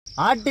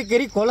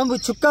ஆட்டுக்கறி குழம்பு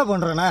சுக்கா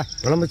பண்றேண்ணா.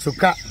 குழம்பு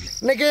சுக்கா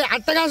இன்னைக்கு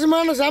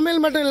அட்டகாசமான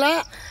சமையல் மட்டும் இல்லை,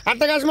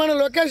 அட்டகாசமான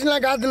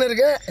லொக்கேஷன்லாம் காத்துன்னு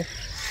இருக்கு.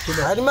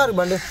 அருமையாக இருக்கு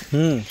பண்டு.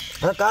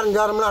 காரம்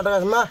சாரம்லாம்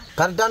அட்டகாசமாக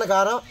கரெக்டான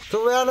காரம்,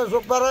 சுவையான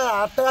சூப்பராக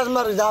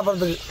அட்டகாசமாக இருக்குது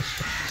சாப்பிட்றதுக்கு.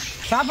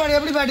 சாப்பாடு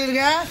எப்படி பாட்டி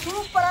இருக்கு?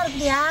 சூப்பராக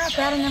இருக்குதியா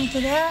பேரன்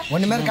நினைச்சது.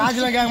 ஒன்று மாதிரி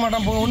காய்ச்சலாம் கேட்க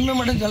மாட்டோம், உண்மை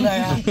மட்டும்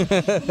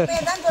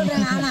சொல்கிறேன். தான்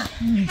சொல்கிறேன் நானா.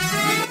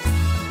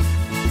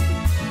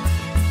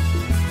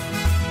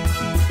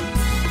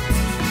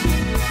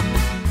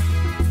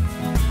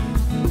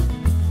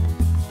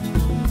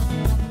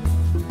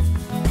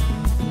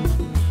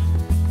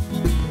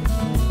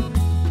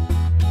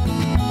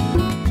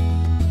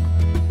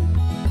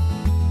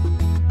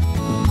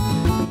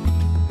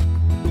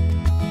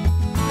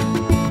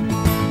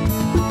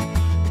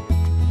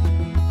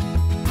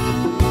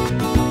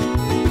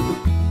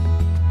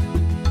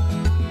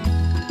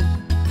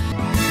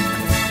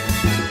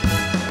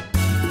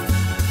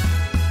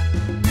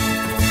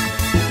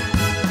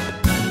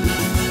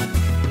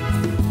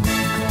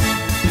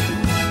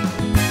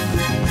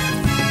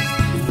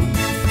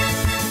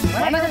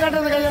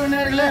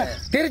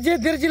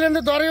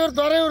 திருச்சியிலேருந்து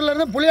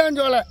துறையூர்லேருந்து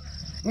புளியாஞ்சோலை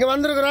இங்கே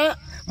வந்திருக்கிறோம்.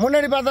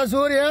 முன்னாடி பார்த்தா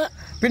சூரியன்,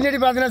 பின்னாடி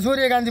பார்த்தீங்கன்னா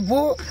சூரியகாந்தி பூ,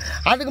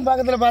 அதுக்கு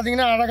பக்கத்தில்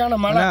பார்த்தீங்கன்னா அழகான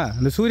மலை.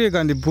 இந்த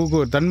சூரியகாந்தி பூக்கு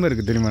ஒரு தன்மை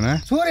இருக்குது தெரியுமா?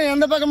 சூரியன்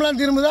எந்த பக்கம்லாம்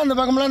திரும்புதோ அந்த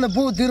பக்கம்லாம் அந்த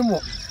பூ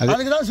திரும்பும்,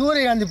 அதுக்கு தான்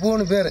சூரியகாந்தி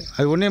பூன்னு பேர்.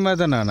 அது ஒன்றே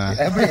மாதிரி தான் நானா?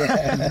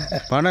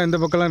 பணம் எந்த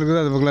பக்கம்லாம்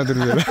இருக்குதோ அது பக்கம்லாம்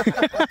திரும்புது.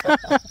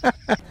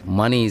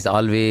 Money is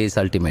always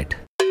ultimate.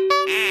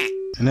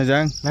 என்ன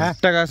ஜாங்,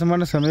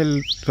 அட்டகாசமான சமையல்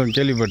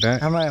கேள்விப்பட்டேன்.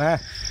 ஆமாங்கண்ணா,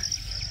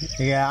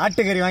 இங்கே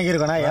ஆட்டுக்கறி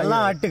வாங்கியிருக்கோண்ணா.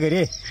 எல்லாம்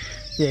ஆட்டுக்கறி.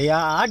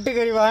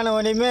 ஆட்டுக்கறி வாங்கின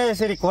உடனே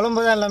சரி குழம்பு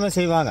தான் எல்லாமே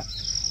செய்வாங்க.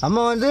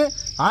 நம்ம வந்து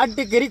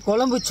ஆட்டுக்கறி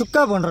குழம்பு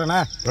சுக்கா பண்ணுறோண்ணா.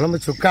 குழம்பு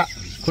சுக்கா.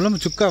 குழம்பு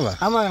சுக்காவா?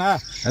 ஆமாங்கண்ணா.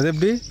 அது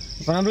எப்படி?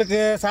 இப்போ நம்மளுக்கு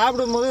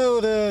சாப்பிடும்போது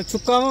ஒரு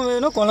சுக்காவும்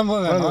வேணும்,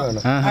 குழம்பும்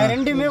வேணும். அது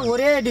ரெண்டுமே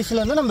ஒரே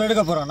டிஷ்ல வந்து நம்ம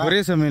எடுக்க போகிறோம்.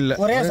 ஒரே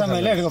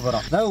சமையல் எடுக்க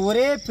போகிறோம். அதாவது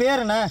ஒரே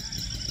பேருண்ணா,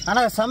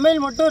 ஆனால்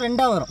சமையல் மட்டும்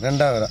ரெண்டாக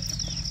வரும்.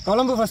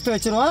 குழம்பு ஃபர்ஸ்ட்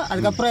வச்சிருவோம்,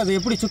 அதுக்கப்புறம் அது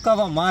எப்படி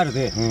சுக்காவா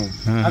மாறுது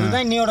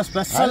அதுதான் இன்னையோட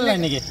ஸ்பெஷல்.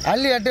 இன்னைக்கு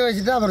அள்ளி அட்டை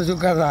வச்சுட்டா அப்புறம்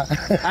சுக்கா தான்.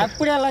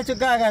 அப்படியெல்லாம்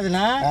சுக்கா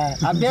ஆகாதுண்ணா,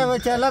 அப்படியே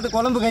வச்சாலும் அது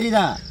குழம்பு கறி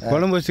தான்.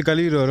 குழம்பு வச்சு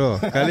கழுவிட்டு வரும்,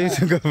 கழுவி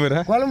சுக்கா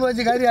போற குழம்பு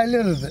வச்சு கறி அள்ளி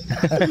வருது.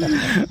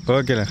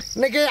 ஓகேண்ணா,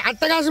 இன்னைக்கு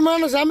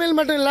அட்டகாசமான சமையல்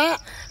மட்டும் இல்லை,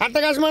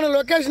 அட்டகாசமான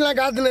லொக்கேஷன்லாம்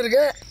காத்துன்னு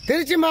இருக்கு.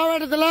 திருச்சி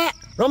மாவட்டத்தில்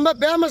ரொம்ப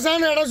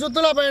ஃபேமஸான இடம்,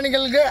 சுற்றுலா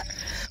பயணிகளுக்கு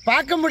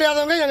பார்க்க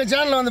முடியாதவங்க எங்கள்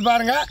சேனலில் வந்து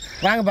பாருங்க.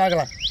 வாங்க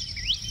பார்க்கலாம்.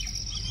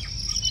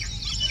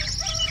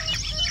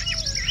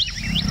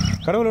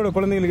 கடவுளோட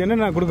குழந்தைங்களுக்கு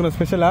என்னென்ன கொடுக்குறோம்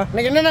ஸ்பெஷலாக?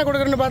 இன்னைக்கு என்னென்ன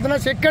கொடுக்குறோன்னு பார்த்தோன்னா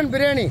சிக்கன்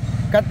பிரியாணி,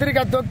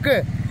 கத்திரிக்காய் தொக்கு,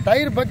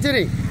 தயிர்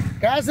பச்சடி,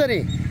 கேசரி,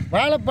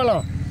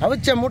 வாழைப்பழம்,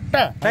 அவிச்ச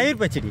முட்டை,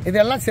 தயிர் பச்சடி,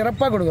 இதெல்லாம்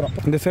சிறப்பாக கொடுக்குறோம்.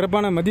 இந்த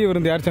சிறப்பான மதிய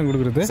விருந்து யார்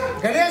கொடுக்குறது?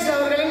 கணேஷ்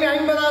அவர்களின்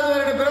 50வது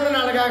வருட பிறந்த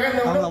நாளுக்காக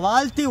அவங்க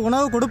வாழ்த்தி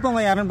உணவு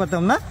கொடுப்பவங்க யாருன்னு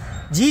பார்த்தோம்னா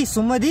ஜி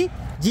சுமதி,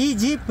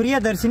 ஜி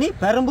பிரியதர்ஷினி,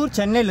 பெரம்பூர்,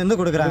 சென்னையிலேருந்து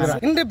கொடுக்குறாங்க.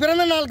 இன்று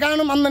பிறந்த நாள்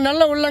காணும் அந்த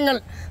நல்ல உள்ளங்கள்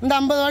இந்த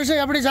 50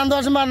 வருஷம் எப்படி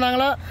சந்தோஷமாக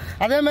இருந்தாங்களோ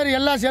அதே மாதிரி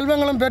எல்லா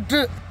செல்வங்களும் பெற்று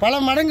பல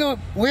மடங்கு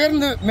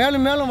உயர்ந்து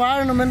மேலும் மேலும்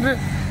வாழணும் என்று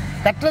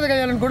கற்றது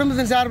கையாளன்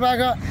குடும்பத்தின்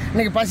சார்பாக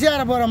இன்னைக்கு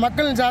பசியார போகிற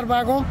மக்களின்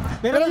சார்பாகவும்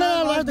பிறந்த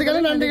நாள்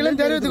வாழ்த்துக்களும் நன்றிகளும்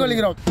தெரிவித்துக்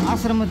கொள்கிறோம்.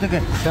 ஆசிரமத்துக்கு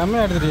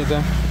செம்மையாக எடுத்துட்டீங்க.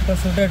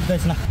 சுட்டு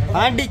எடுத்துச்சுன்னா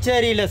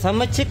பாண்டிச்சேரியில்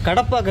சமைச்சு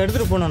கடப்பாக்க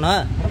எடுத்துகிட்டு போனோம்னா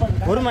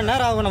 1 மணி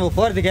நேரம் ஆகும் நம்ம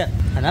போகிறதுக்கு.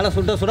 அதனால்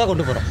சுட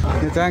கொண்டு போகிறோம்.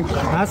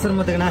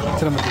 ஆசிரமத்துக்குண்ணா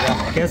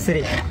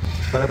கேசரி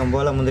வழக்கம்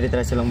போல் முந்திரி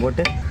திராட்சைலாம்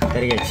போட்டு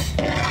கறிகாய்ச்சி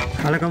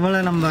வழக்கம் போல்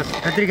நம்ம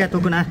கத்திரிக்காய்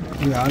தூக்குண்ணா.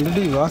 இது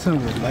ஆல்ரெடி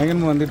வாசனை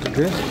பயங்கரமாக வந்துட்டு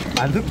இருக்கு.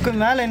 அதுக்கு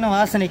மேலே இன்னும்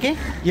வாசனைக்கு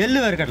எள்ளு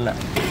வேர்க்கடலை.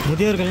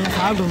 முதியோர்கள்லாம்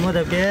சாப்பிடும் போது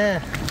அப்படியே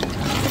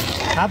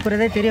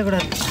சாப்பிட்றதே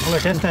தெரியக்கூடாது,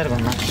 அவ்வளோ டேஸ்ட்டாக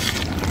இருக்கும்ண்ணா.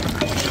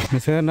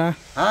 சரிண்ணா,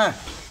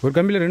 ஒரு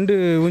கம்பியில் 2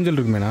 ஊஞ்சல்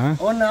இருக்குமேண்ணா.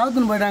 ஒன்று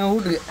அவுத்துன்னு போயிட்டாங்க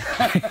வீட்டுக்கு.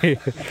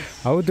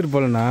 அவுத்துட்டு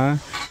போகலண்ணா,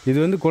 இது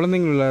வந்து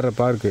குழந்தைங்க விளையாடுற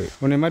பார்க்கு.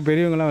 உன்னை மாதிரி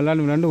பெரியவங்களாம்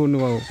விளையாண்டு ஒன்று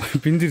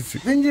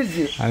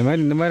பிஞ்சிருச்சு. அது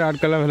மாதிரி இந்த மாதிரி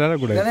ஆட்கள்லாம்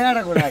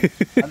விளையாடக்கூடாது.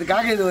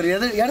 அதுக்காக இது ஒரு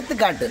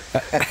எடுத்துக்காட்டு.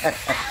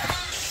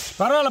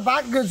 பரவாயில்ல,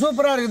 பார்க்க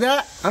சூப்பராக இருக்குது,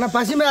 ஆனால்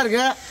பசுமையாக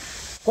இருக்குது.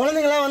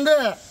 குழந்தைங்களாம் வந்து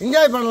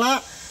என்ஜாய் பண்ணலாம்.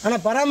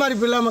 ஆனால்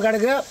பராமரிப்பு இல்லாமல்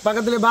கிடக்கு.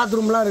 பக்கத்துலேயே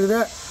பாத்ரூம்லாம் இருக்குது,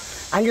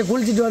 அங்கே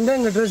குளிச்சுட்டு வந்து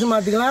இங்கே ட்ரெஸ்ஸு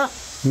மாற்றிக்கலாம்.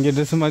 இங்கே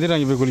ட்ரெஸ் மாற்றிட்டு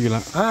அங்கே போய்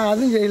குளிக்கலாம்.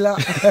 அதுவும் செய்யலாம்.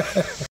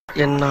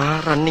 என்ன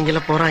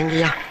ரன்னிங்கில்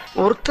போகிறாங்கய்யா,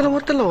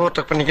 ஒருத்தனை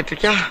ஓவர்டேக் பண்ணிக்கிட்டு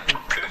இருக்கியா.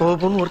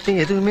 கோபம்னு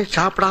ஒருத்தன் எதுவுமே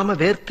சாப்பிடாம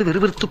வேர்த்து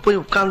விறுவிறுத்து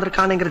போய்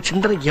உட்கார்ந்துருக்கானுங்கிற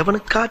சிந்தனை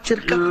எவனுக்காச்சும்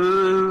இருக்கா?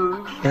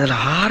 இதுல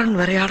ஆரன்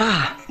வேறையாடா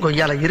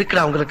கொய்யால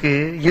இருக்குடா, உங்களுக்கு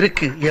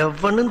இருக்கு,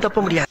 எவனும்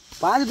தப்ப முடியாது.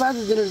 பாதி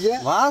தின்னுடுச்சு.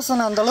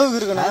 வாசனை அந்த அளவுக்கு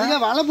இருக்கணும்.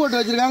 அதுக்காக வலை போட்டு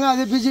வச்சிருக்காங்க,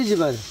 அதை பிச்சு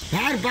பாரு.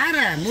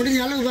 பாரு முடிஞ்ச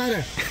அளவுக்கு பாரு.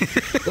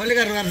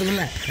 கொள்ளைக்காரர்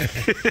வரதுக்குள்ள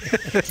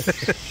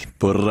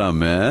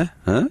பொறாம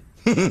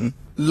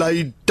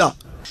லைட்டா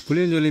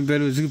புளியஞ்சோலியும்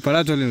பேர் வச்சு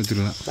பலாச்சோலையும்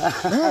வச்சுக்கலாம்.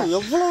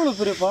 எவ்வளோ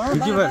பெரிய பழம்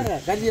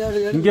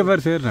இங்கே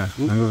பாரு. சரிண்ணா,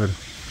 அங்கே பாரு.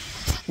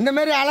 இந்த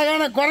மாதிரி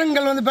அழகான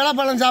குரங்குகள் வந்து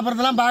பலாப்பழம்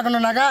சாப்பிட்றதெல்லாம்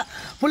பார்க்கணுன்னாக்கா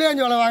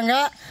புளியாஞ்சோலை வாங்க.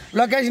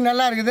 லொக்கேஷன்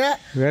நல்லா இருக்குது.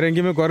 வேற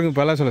எங்கேயுமே குரங்கு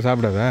பலாச்சோலை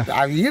சாப்பிடாதா?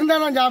 அது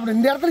இருந்தால் தான் சாப்பிடுது.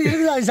 இந்த இடத்துல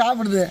இருக்குது, அது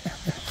சாப்பிடுது.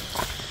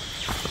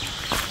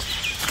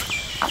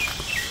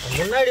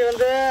 முன்னாடி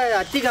வந்து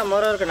அத்திக்கா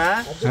மரம் இருக்குண்ணா,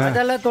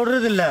 அதெல்லாம்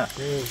தொடுறது இல்லை.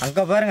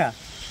 அங்கே பாருங்க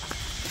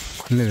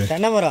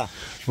தென்னை மரம்.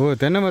 ஓ,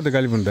 தென்னை மரத்தை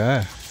காலி பண்ணுற?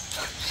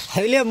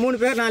 அதுலேயே 3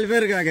 பேர் 4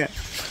 பேர் இருக்காங்க.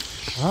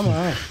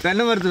 ஆமாம்,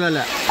 தென்னை மரத்து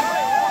வேலை.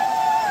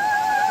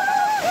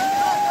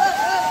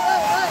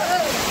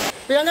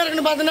 இப்போ எங்கே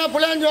இருக்குன்னு பார்த்தீங்கன்னா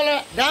புளியாஞ்சோலை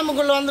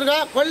டேமுக்குள்ளே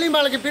வந்திருக்கோம்.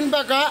 கொல்லிமலைக்கு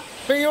பின்பக்கம்.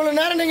 இப்போ இவ்வளோ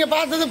நேரம் நீங்கள்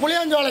பார்த்தது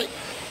புளியாஞ்சோலை.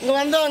 இங்கே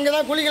வந்து அங்கே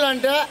தான்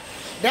குளிக்கலான்ட்டு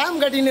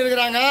டேம் கட்டின்னு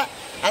இருக்கிறாங்க.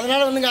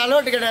 அதனால் வந்து இங்கே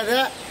அலோட்டு கிடையாது.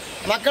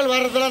 மக்கள்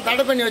வர்றதெல்லாம்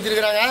தடை பண்ணி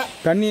வச்சுருக்கிறாங்க.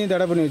 தண்ணியும்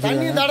தடை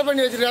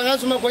பண்ணி வச்சுருக்காங்க.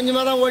 சும்மா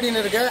கொஞ்சமாக தான்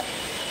ஓடின்னு இருக்குது.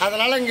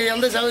 அதனால் இங்கே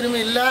எந்த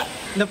சௌகரியமும் இல்லை.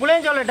 இந்த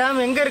புளியாஞ்சோலை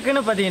டேம் எங்கே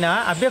இருக்குதுன்னு பார்த்தீங்கன்னா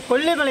அப்படியே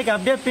கொல்லிமலைக்கு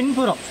அப்படியே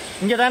பின்புறம்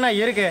இங்கே தானே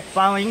இருக்குது.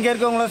 இப்போ இங்கே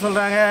இருக்கவங்களும்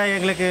சொல்கிறாங்க,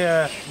 எங்களுக்கு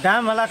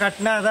டேம் எல்லாம்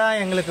கட்டினா தான்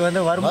எங்களுக்கு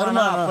வந்து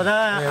வருமானம், அப்போ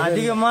தான்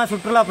அதிகமாக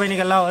சுற்றுலா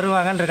பயணிகள்லாம்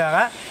வருவாங்கன்னு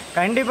இருக்காங்க.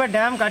 கண்டிப்பாக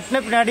டேம்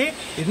கட்டின பின்னாடி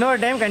இன்னொரு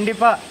டைம்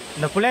கண்டிப்பாக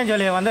இந்த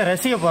புளியாஞ்சோலையை வந்து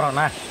ரசிக்க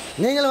போகிறோண்ணா.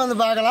 நீங்களும் வந்து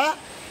பார்க்கலாம்,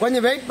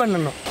 கொஞ்சம் வெயிட்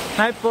பண்ணணும்.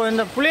 இப்போ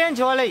இந்த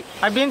புளியாஞ்சோலை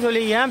அப்படின்னு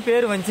சொல்லி ஏன்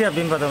பேர் வந்துச்சு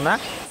அப்படின்னு பார்த்தோம்னா,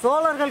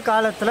 சோழர்கள்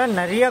காலத்தில்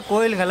நிறைய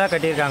கோயிலுங்கள்லாம்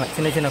கட்டியிருக்காங்க,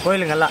 சின்ன சின்ன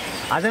கோயிலுங்கள்லாம்.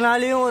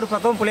 அதனாலேயும் ஒரு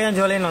பக்கம்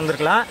புளியாஞ்சோலைன்னு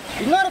வந்திருக்கலாம்.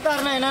 இன்னொரு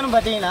காரணம் என்னன்னு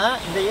பார்த்தீங்கன்னா,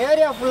 இந்த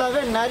ஏரியா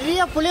ஃபுல்லாகவே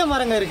நிறைய புளிய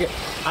மரங்கள் இருக்குது.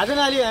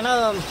 அதனாலேயும் ஏன்னா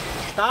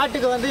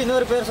காட்டுக்கு வந்து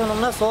இன்னொரு பேர்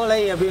சொன்னோம்னா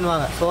சோலை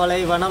அப்படின்வாங்க,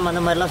 சோலை வனம்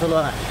அந்த மாதிரிலாம்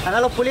சொல்லுவாங்க.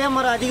 அதனால் புளிய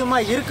மரம்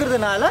அதிகமாக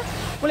இருக்கிறதுனால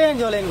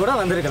புளியாஞ்சோலைன்னு கூட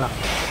வந்திருக்கலாம்.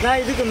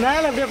 நான் இதுக்கு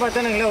மேலே அப்படியே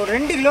பார்த்தேனுங்களேன், ஒரு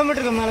 2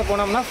 கிலோமீட்டருக்கு மேலே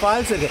போனோம்னா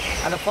ஃபால்ஸ் இருக்குது.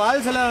 அந்த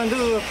ஃபால்ஸெல்லாம் வந்து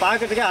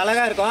பார்க்கறதுக்கே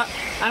அழகாக இருக்கும்.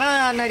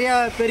 ஆனால் நிறையா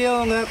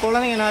பெரியவங்க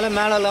குழந்தைங்கனால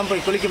மேலெல்லாம்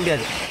போய் குளிக்க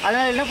முடியாது.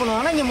 அதனால் என்ன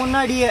பண்ணுவாங்கன்னா, இங்கே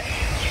முன்னாடியே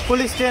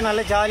குளிச்சுட்டு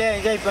நல்லா ஜாலியாக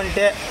என்ஜாய்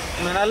பண்ணிட்டு,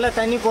 நல்லா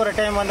தண்ணி போகிற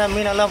டைம் வந்தால்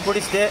மீனெல்லாம்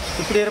பிடிச்சிட்டு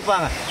இப்படி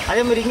இருப்பாங்க.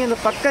 அதேமாதிரி இங்கே இந்த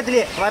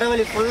பக்கத்துலேயே வர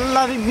வழி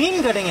ஃபுல்லாகவே மீன்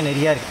கடைங்க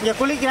நிறையா இருக்குது. இங்கே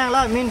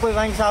குளிக்கிறாங்களா, மீன் போய்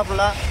வாங்கி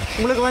சாப்பிட்லாம்.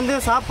 உங்களுக்கு வந்து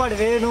சாப்பாடு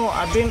வேணும்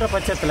அப்படின்ற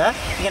பட்சத்தில்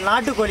இங்கே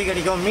நாட்டுக்கோழி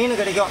கிடைக்கும், மீன்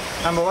கிடைக்கும்.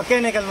 நம்ம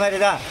ஒகேனக்கல் மாதிரி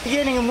தான்.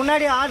 இங்கே நீங்கள்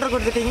முன்னாடி ஆர்டர்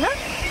கொடுத்துட்டிங்கன்னா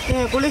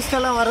நீங்கள்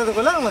குளிச்சுட்டெல்லாம்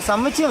வர்றதுக்குள்ளே அவங்க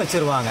சமைச்சும்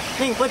வச்சுருவாங்க.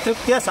 நீங்கள் போய்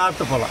திருப்தியாக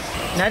சாப்பிட்டு போகலாம்.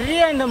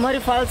 நிறைய இந்த மாதிரி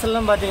ஃபால்ஸ்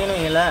எல்லாம் பார்த்தீங்கன்னு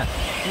வைங்களேன்,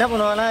 என்ன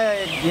பண்ணுவாங்கன்னா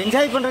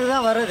என்ஜாய் பண்ணுறதுக்கு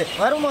தான்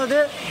வரும்போது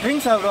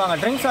ட்ரிங்க்ஸ் சாப்பிடுவாங்க.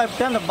 ட்ரிங்க்ஸ்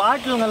சாப்பிட்டு அந்த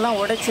பாட்டிலுங்கள்லாம்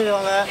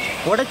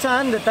உடைச்சா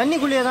இந்த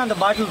தண்ணிக்குள்ளேயே தான் அந்த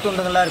பாட்டில்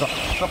துண்டுங்கள்லாம் இருக்கும்.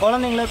 இப்போ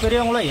குழந்தைங்களோ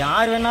பெரியவங்களோ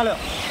யார்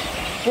வேணாலும்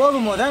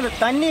போகும்போது அந்த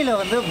தண்ணியில்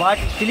வந்து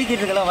பாட்டில்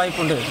கிழிக்கிறதுக்கெல்லாம்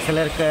வாய்ப்பு உண்டு.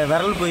 சிலருக்கு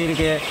விரல்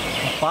போயிருக்கு,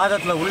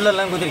 பாதத்தில்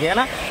உள்ளெல்லாம் குத்திருக்கு.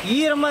 ஏன்னா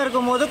ஈரமாக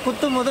இருக்கும் போது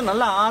குத்தும் போது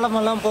நல்லா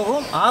ஆழமெல்லாம்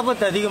போகும்,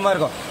 ஆபத்து அதிகமாக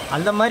இருக்கும்.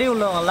 அந்த மாதிரி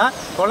உள்ளவங்கெல்லாம்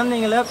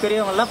குழந்தைங்கள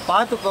பெரியவங்களாம்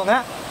பார்த்துப்போங்க.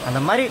 அந்த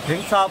மாதிரி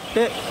ட்ரிங்க்ஸ்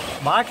சாப்பிட்டு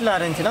பாட்டில்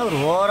அரைஞ்சின்னா ஒரு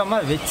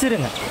ஓரமாக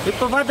வச்சுருங்க.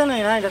 இப்போ பார்த்தோன்னா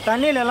இந்த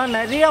தண்ணியிலலாம்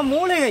நிறையா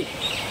மூலிகை,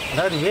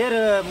 அதாவது வேறு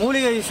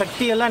மூலிகை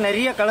சக்தியெல்லாம்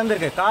நிறைய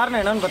கலந்துருக்கு.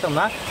 காரணம் என்னன்னு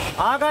பார்த்தோம்னா,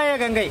 ஆகாய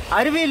கங்கை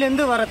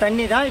அருவியிலேருந்து வர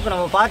தண்ணி தான் இப்போ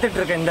நம்ம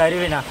பார்த்துட்ருக்கோம். இந்த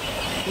அருவினா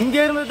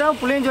இங்கேருந்து தான்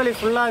புளியஞ்சோலை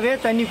ஃபுல்லாகவே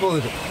தண்ணி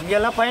போகுது.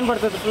 இங்கெல்லாம்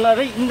பயன்படுத்துறது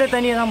ஃபுல்லாகவே இந்த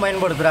தண்ணியை தான்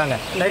பயன்படுத்துகிறாங்க.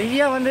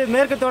 நிறையா வந்து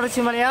மேற்கு தொடர்ச்சி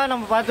மலையாக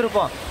நம்ம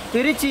பார்த்துருப்போம்.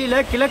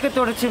 திருச்சியில் கிழக்கு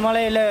தொடர்ச்சி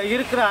மலையில்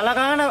இருக்கிற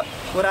அழகான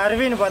ஒரு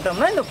அருவின்னு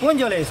பார்த்தோம்னா இந்த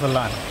பூஞ்சோலையை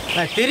சொல்லலாம்.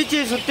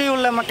 திருச்சியை சுற்றி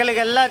உள்ள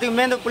மக்களுக்கு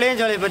எல்லாத்துக்குமே இந்த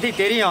புளியஞ்சோலையை பற்றி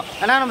தெரியும்.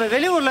 ஆனால் நம்ம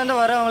வெளியூர்லேருந்து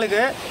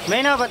வரவங்களுக்கு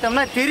மெயினாக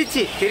பார்த்தோம்னா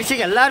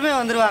திருச்சிக்கு எல்லாருமே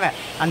வந்துடுவாங்க.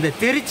 அந்த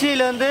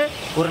திருச்சியிலேருந்து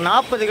ஒரு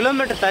 40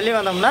 கிலோமீட்டர் தள்ளி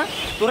வந்தோம்னா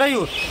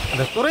துறையூர்.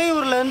 அந்த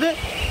துறையூர்லேருந்து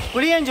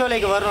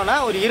புளியஞ்சோலைக்கு வரணும்னா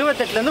ஒரு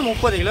 28லேருந்து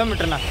 30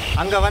 கிலோமீட்டர்னா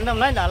அங்கே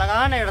வந்தோம்னா இந்த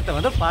அழகான இடத்த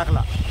வந்து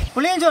பார்க்கலாம்.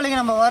 புளியஞ்சோலைக்கு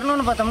நம்ம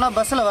வரணும்னு பார்த்தோம்னா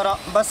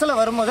பஸ்ஸில்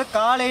வரும்போது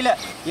காலையில்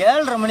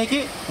 7:30 மணிக்கு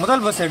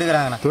முதல் பஸ்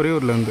எடுக்கிறாங்கண்ணா.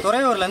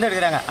 துறையூர்லேருந்து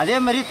எடுக்கிறாங்க. அதே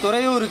மாதிரி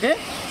துறையூருக்கு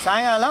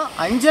சாயங்காலம்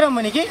 5:30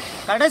 மணிக்கு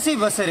கடைசி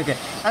பஸ்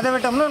இருக்குது. அதை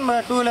விட்டோம்னா நம்ம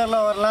 2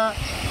 வீலரில் வரலாம்,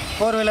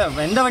 4 வீலர்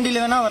எந்த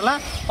வண்டியில் வேணால்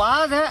வரலாம்.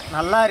 பாதை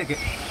நல்லா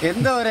இருக்குது,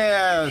 எந்த ஒரு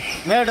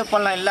மேடு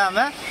பள்ளம்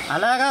இல்லாமல்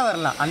அழகாக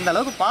வரலாம்.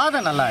 அந்தளவுக்கு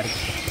பாதை நல்லா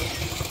இருக்குது.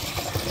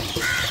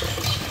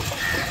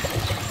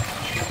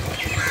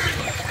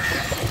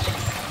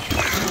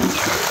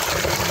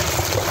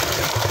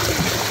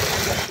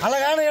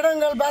 அழகான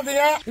இடங்கள்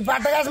பார்த்தீங்க. இப்போ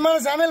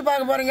அட்டகாசமான சமையல்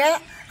பார்க்க போறீங்க.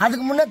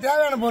 அதுக்கு முன்னே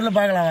தேவையான பொருளை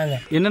பார்க்கலாம் வாங்க.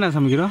 என்னென்ன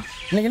சமைக்கிறோம்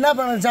இன்னைக்கு? என்ன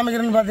பண்ண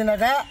சமைக்கிறோன்னு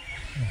பார்த்தீங்கன்னாக்கா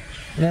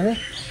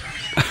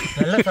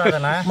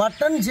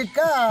மட்டன்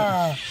சிக்கா.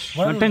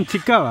 மட்டன்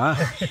சிக்காவா?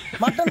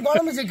 மட்டன்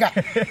குழம்பு சிக்கா.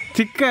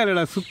 சிக்கா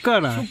இல்லடா,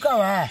 சுக்காடா.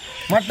 சுக்காவா?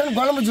 மட்டன்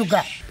குழம்பு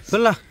சுக்கா.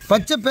 சொல்ல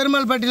பச்சை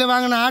பெருமாள் பட்டியில்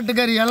வாங்கின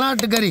ஆட்டுக்கறி, எல்லாம்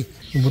ஆட்டுக்கறி.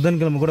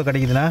 புதன்கிழமை கூட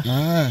கிடைக்குதுண்ணா.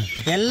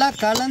 எல்லாம்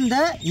கலந்த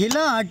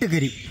இளம்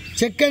ஆட்டுக்கறி.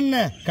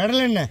 செக்கெண்ணெய்,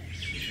 கடலெண்ணெய்,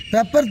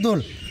 பெப்பர்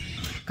தூள்,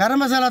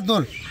 கரம் மசாலா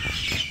தூள்,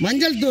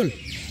 மஞ்சள் தூள்,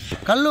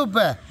 கல்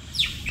உப்பு,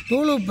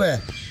 தூள் உப்பு,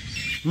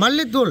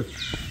 மல்லித்தூள்,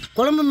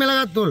 குழம்பு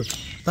மிளகாத்தூள்,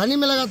 தனி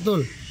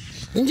மிளகாத்தூள்,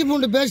 இஞ்சி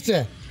பூண்டு பேஸ்ட்டு,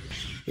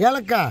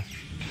 ஏலக்காய்,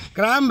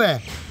 கிராம்பு,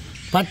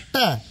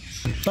 பட்டை,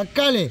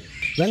 தக்காளி,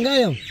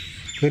 வெங்காயம்,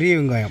 பெரிய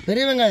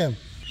வெங்காயம்,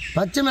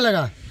 பச்சை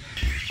மிளகாய்,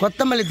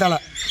 கொத்தமல்லி தழை.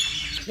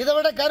 இதை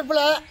விட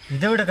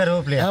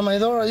கருவேப்பிலை. ஆமாம்,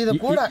 இதை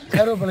கூட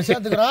கருவேப்பிலை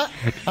சேர்த்துக்கிறோம்.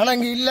 ஆனால்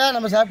இங்கே இல்லை,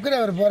 நம்ம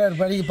சப்ஸ்கிரைபர் போகிறார்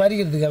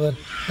பறிக்கிறதுக்கு. அவர்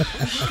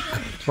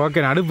ஓகே,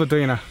 அடுப்பு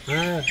தூங்கினா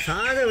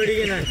சாதம்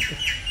வடிக்கண்ணா.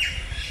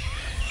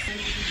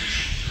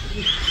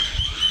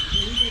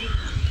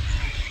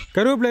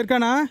 கருவேப்பிலை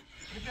இருக்காண்ணா?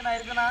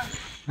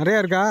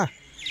 நிறையா இருக்கா?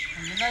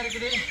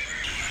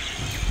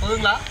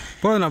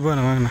 போதுண்ணா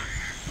வாங்கண்ணா.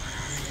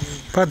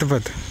 பார்த்து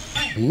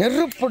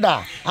நெருப்புடா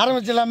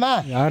ஆரம்பிச்சிடலாமா?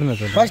 யாருன்னு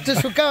சொல்கிறேன்? ஃபஸ்ட்டு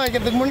சுக்கா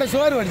வைக்கிறதுக்கு முன்னே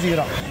சோறு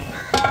வடிச்சிக்கிறோம்.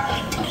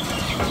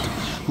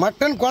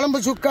 மட்டன் குழம்பு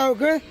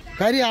சுக்காவுக்கு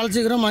கறி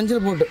அழைச்சிக்கிறோம்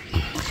மஞ்சள் போட்டு.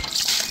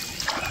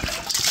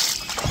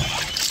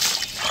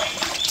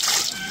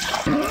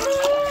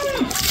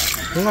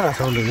 என்னடா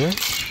சவுண்டுங்க?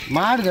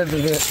 மாடு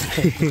கட்டுது.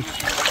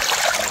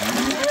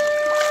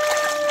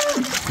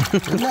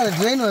 என்ன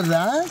ட்ரெயின்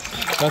வருதா?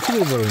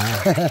 பசுக்கு போடுங்க.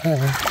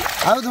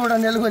 அவுத்து விட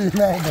நெல்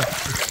கொஞ்சம் ஆகிட்டு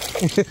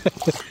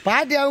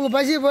பாட்டி அவங்க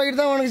பசி போய்கிட்டு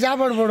தான் உனக்கு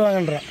சாப்பாடு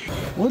போடுவாங்கன்றான்.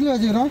 உருளி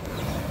வச்சுக்கிறோம்.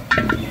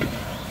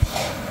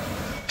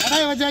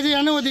 கடாயை வச்சாச்சு,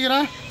 எண்ணெய்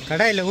ஊற்றிக்கிறோம்.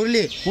 கடாயில்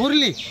உருளி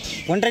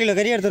 1.5 கிலோ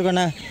கறி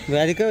எடுத்துருக்கோண்ணா.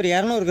 அதுக்கு ஒரு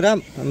 200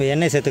 கிராம் நம்ம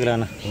எண்ணெய்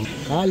சேர்த்துக்கலாண்ணா.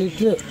 4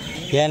 லிட்ரு.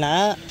 ஏன்னா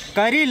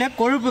கறியில்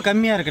கொழுப்பு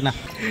கம்மியாக இருக்குண்ணா.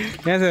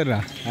 ஏன் சார்ண்ணா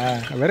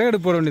விறகு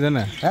அடுப்பு போட வேண்டியது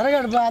தானே? விறகு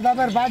அடுப்பு அதான்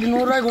பேர் பாட்டி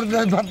 100 ரூபாய்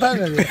கொடுத்தது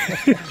பத்தாது.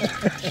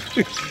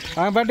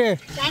 பாட்டு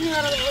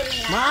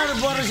மாடு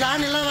போடுற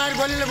சாணியெல்லாம் வாரி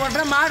கொல்லியில்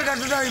போட்டால் மாடு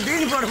கட்டுறது அது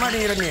தீனி போட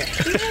மாட்டேங்கிறீங்க.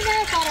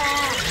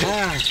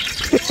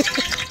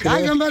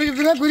 காய்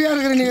சம்பாதிக்கிறதுல குறியாக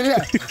இருக்கிற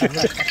நீங்கள்.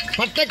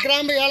 பட்டை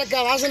கிராம்பு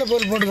ஏலக்காய் வாசனை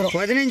பொருள் போட்டுக்கிறோம்.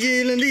 15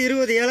 to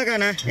 20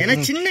 ஏலக்காய்ண்ணா. ஏன்னா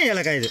சின்ன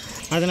ஏலக்காய் இது,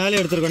 அதனால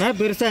எடுத்துருக்கோண்ணா.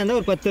 பெருசாக இருந்தால்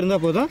ஒரு 10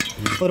 இருந்தால் போதும்.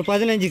 ஒரு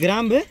 15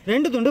 கிராம்பு,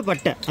 2 துண்டு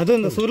பட்டை, அதுவும்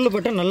இந்த சுருள்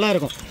பட்டை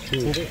நல்லாயிருக்கும்.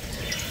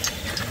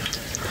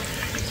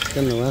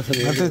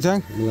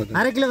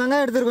 1/2 கிலோ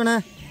வெங்காயம் எடுத்துருக்கோண்ணா.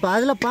 இப்போ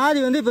அதில் பாதி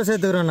வந்து இப்போ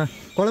சேர்த்துக்கிறோண்ணா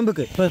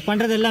குழம்புக்கு. இப்போ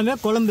பண்ணுறது எல்லாமே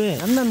குழம்பு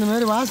எண்ணெய் இந்த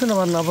மாதிரி வாசனை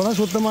வரணும், அப்போ தான்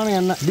சுத்தமான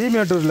எண்ணெய்.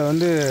 டிமேட்டூரில்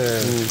வந்து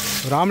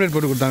ஒரு ஆம்லேட்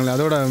போட்டு கொடுத்தாங்களே,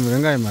 அதோட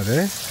வெங்காயம் அது.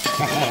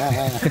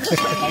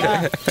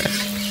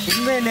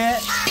 உண்மையிலே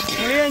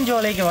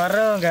புளியஞ்சோலைக்கு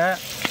வர்றவங்க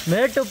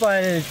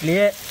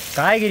மேட்டுப்பாளையத்துலேயே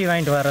காய்கறி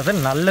வாங்கிட்டு வர்றது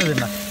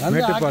நல்லதுண்ணா.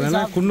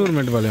 மேட்டுப்பாளையம்னா குன்னூர்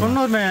மேட்டுப்பாளையம்.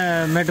 குன்னூர்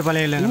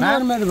மேட்டுப்பாளையம் இல்லைங்கண்ணா,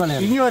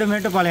 இங்கே ஒரு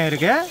மேட்டுப்பாளையம்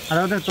இருக்குது.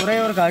 அதாவது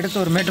துறையூருக்கு அடுத்து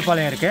ஒரு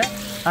மேட்டுப்பாளையம்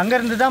இருக்குது.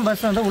 அங்கேருந்து தான்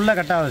பஸ் வந்து உள்ளே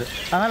கட் ஆகுது.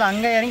 அதனால்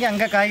அங்கே இறங்கி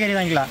அங்கே காய்கறி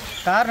வாங்கிக்கலாம்.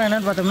 காரணம்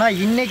என்னென்னு பார்த்தோம்னா,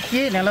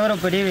 இன்றைக்கி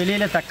நிலவரப்படி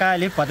வெளியில்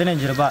தக்காளி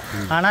 15 ரூபா,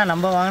 ஆனால்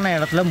நம்ம வாங்கின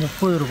இடத்துல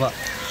 30 ரூபா.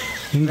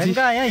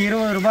 வெங்காயம்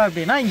 20 ரூபா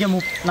அப்படின்னா இங்கே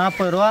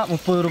 40 ரூபா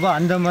 30 ரூபா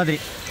அந்த மாதிரி.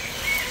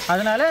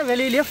 அதனால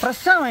வெளியிலேயே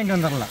ஃப்ரெஷ்ஷாக வாங்கிட்டு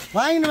வந்துடலாம்.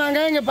 வாங்கிட்டு வாங்க.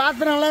 இங்கே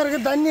பாத்திரம் எல்லாம்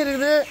இருக்குது, தண்ணி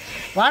இருக்குது,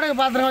 வாடகை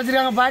பாத்திரம்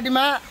வச்சுருக்காங்க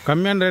பாட்டிமா.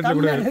 கம்மியான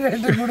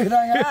ரேட்டில்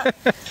கொடுக்குறாங்க.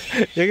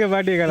 எங்கே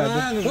பாட்டியை காலாது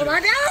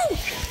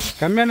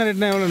கம்மியான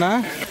ரேட்னா எவ்வளோண்ணா?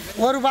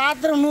 ஒரு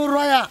பாத்திரம் 100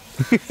 ரூபாயா,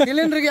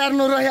 சிலிண்டருக்கு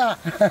 200 ரூபாயா,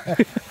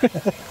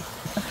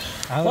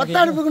 ஒத்த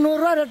அடுப்புக்கு 100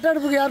 ரூபா, ரெட்ட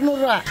அடுப்புக்கு 200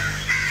 ரூபா.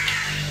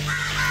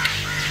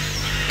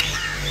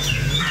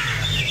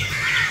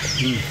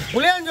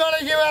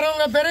 புளியாஞ்சோலைக்கு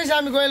வரவங்க,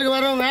 பெரியசாமி கோயிலுக்கு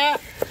வரவங்க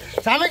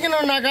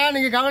சமைக்கணுன்னாக்கா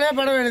நீங்கள் கவலையே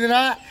பட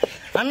வேண்டியதில்லை.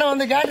 அண்ணன்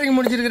வந்து கேட்ரிங்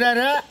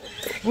முடிச்சிருக்கிறாரு.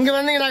 இங்கே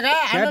வந்தீங்கன்னாக்கா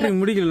கேட்ரிங்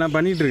முடிக்கல,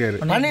 பண்ணிட்டு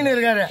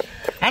இருக்காரு.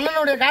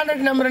 அண்ணனுடைய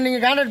கான்டாக்ட் நம்பரை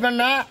நீங்கள் கான்டாக்ட்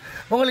பண்ணால்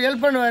உங்களுக்கு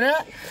ஹெல்ப் பண்ணுவார்.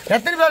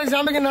 எத்தனை பேருக்கு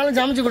சமைக்கணும்னாலும்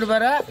சமைச்சு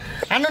கொடுப்பாரு.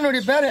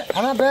 அண்ணனுடைய பேர்,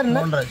 அதான் பேர்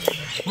என்ன?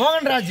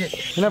 மோகன்ராஜ்.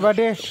 என்ன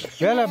பாட்டி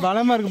வேலை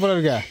பலமாக இருக்கு போல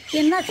இருக்கா?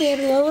 என்ன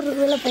செய்யறது,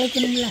 ஒவ்வொரு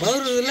பிழைக்கணுங்களா?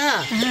 வருதுல்ல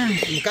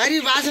கறி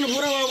வாசனை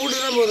பூரா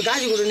வீட்டுக்கு தான் போகுது.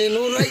 காசு கொடு, நீ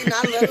 100 ரூபாய்க்கு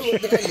 4 பேருக்கு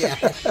கொடுத்துருக்கா?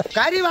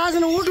 கறி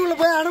வாசனை வீட்டுக்குள்ள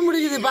போய் அடம்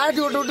பிடிக்குது. பாட்டி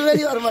விட்டு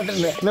வெளியே வர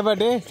மாட்டேங்குது. இல்லை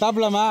பாட்டி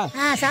சாப்பிடலாமா?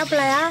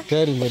 சாப்பிடலையா?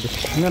 சரி பாட்டி,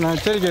 இன்னும்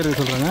நான் சரி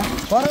சொல்கிறேங்க.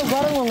 குரங்கு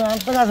உங்கள்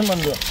அட்டகாசம்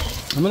பண்ணுது.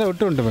 நம்ம தான்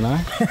விட்டு வந்துட்டோம்ண்ணா.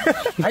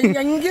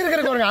 அங்கே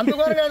இருக்கிற குரங்கு, அந்த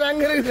குரங்கு அது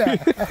அங்கே இருக்குது.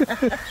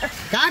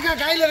 காக்கா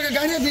கையில் இருக்க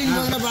கனியை தூக்கி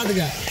போதுன்னா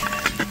பார்த்துக்க.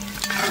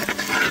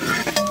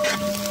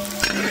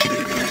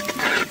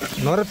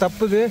 நுர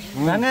தப்புது.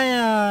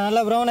 வெங்காயம்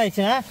நல்லா ப்ரௌன்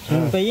ஆயிடுச்சுன்னா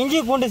இப்போ இஞ்சி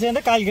பூண்டு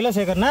சேர்ந்து 1/4 கிலோ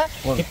சேர்க்கறேன்னா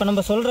இப்போ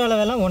நம்ம சொல்கிற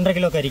அளவெல்லாம் 1.5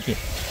 கிலோ கறிக்கு.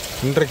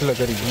 1.5 கிலோ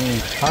கறிக்கு,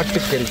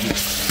 ஆட்டுக்கறிக்கு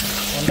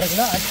 1.5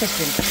 கிலோ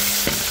ஆட்டுக்கறி.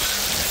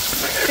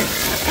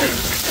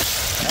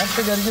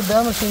 ஆட்டுக்கறிக்கு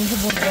ஃபேமஸ் இஞ்சி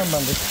பூண்டு தான்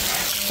வந்து.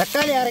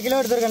 தக்காளி 1/2 கிலோ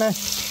எடுத்துருக்கேண்ணே.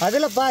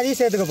 அதில் பாதி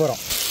சேர்த்துக்க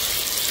போகிறோம்.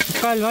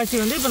 3/4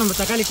 வாசி வந்து இப்போ நம்ம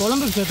தக்காளி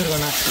குழம்புக்கு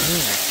சேர்த்துருக்கோண்ணே.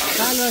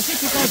 1/4 வாசி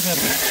சுக்காவுக்கு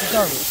சேர்த்துருக்கோம்.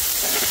 சுக்காவுக்கு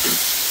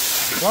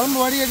குழம்பு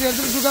வடிகட்டி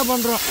எடுத்துட்டு சுக்கா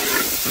பண்ணுறோம்.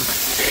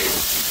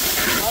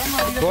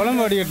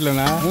 குழம்பு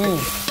வடிகட்டலண்ணா,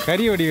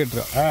 கறி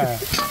வடிகட்டுறோம்.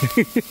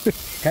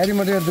 கறி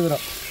மட்டும்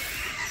எடுத்துக்கிறோம்.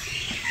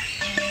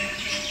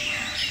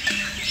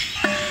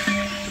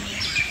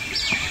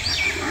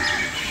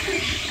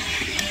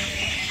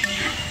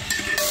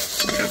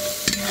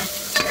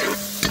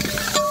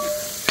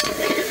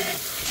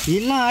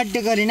 இல்லை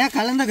ஆட்டுக்கறினா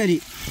கலந்த கறி.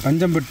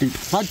 பஞ்சம்பட்டி,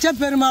 பச்சை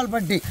பெருமாள்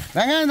பட்டி.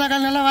 வெங்காயம்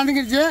தக்காளி நல்லா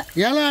வந்துக்கிடுச்சு.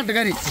 ஏழை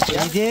ஆட்டுக்கறி.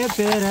 இதே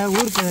பேரை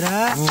ஊர் பேரை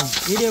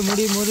வீடியோ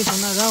முடியும் போது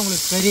சொன்னால் தான்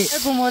உங்களுக்கு கறி.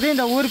 கேட்கும் போது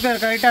இந்த ஊர்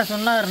பேர் கரெக்டாக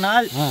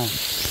சொன்னார்னால்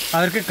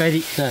அவருக்கு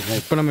கறி.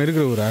 இப்போ நம்ம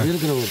இருக்கிற ஊரா?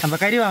 நம்ம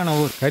கறி வாங்கின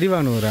ஊர். கறி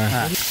வாங்கின ஊரா?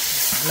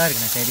 நல்லா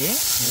இருக்குண்ணா கறி.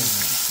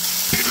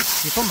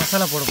 இப்போ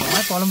மசாலா போட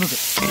போகிறோம் குழம்புக்கு.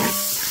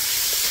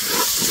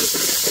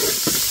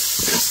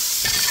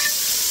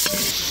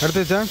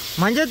 அடுத்து வச்சா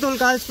மஞ்சள் தூள்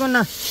 1/4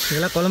 ஸ்பூன்ண்ணா.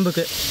 இதெல்லாம்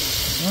குழம்புக்கு.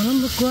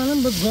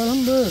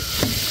 குழம்பு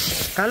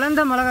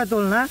கலந்த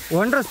மிளகாத்தூள்னா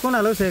 1.5 ஸ்பூன்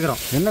அளவு சேர்க்குறோம்.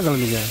 என்ன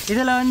கலந்தீங்க?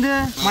 இதில் வந்து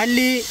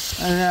மல்லி,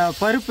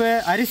 பருப்பு,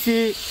 அரிசி,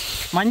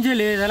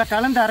 மஞ்சள் இதெல்லாம்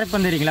கலந்து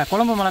அரைப்போம் தெரியுங்களா?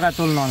 குழம்பு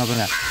மிளகாத்தூள்னு வாங்க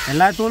பாருங்க.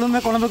 எல்லா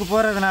தூளுமே குழம்புக்கு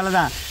போகிறதுனால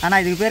தான்.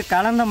 ஆனால் இதுக்கு பேர்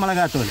கலந்த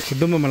மிளகாத்தூள்.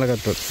 குடும்ப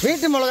மிளகாத்தூள்,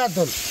 வீட்டு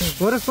மிளகாத்தூள்.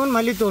 1 ஸ்பூன்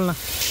மல்லித்தூள்ண்ணா.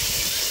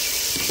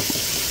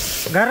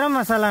 கரம்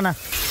மசாலாண்ணா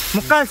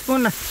 3/4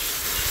 ஸ்பூன்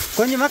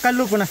கொஞ்சமாக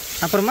கல் உப்புண்ணா.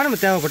 அப்புறமா நம்ம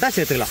தேவைப்பட்டால்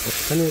சேர்த்துக்கலாம்.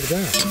 தண்ணி ஊற்றுதா?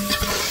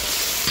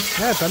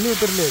 தண்ணி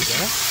ஊற்றுறதுல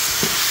இருக்கா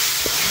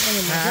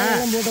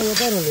போட்டால்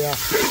ஊற்றாரு இல்லையா?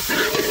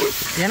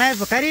 ஏன்னா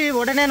இப்போ கறி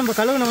உடனே நம்ம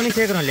கழுவுன பண்ணி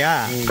சேர்க்குறோம் இல்லையா,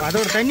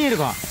 அதோட தண்ணி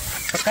இருக்கும்.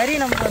 இப்போ கறி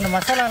நம்ம அந்த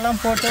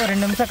மசாலாலாம் போட்டு ஒரு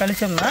 2 நிமிஷம்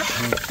கழிச்சோம்னா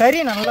கறி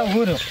நல்லா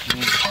ஊறும்.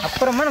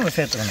 அப்புறமா நம்ம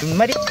சேர்த்துக்கணும். இந்த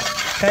மாதிரி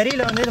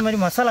கறியில் வந்து இது மாதிரி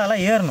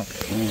மசாலாலாம் ஏறணும்.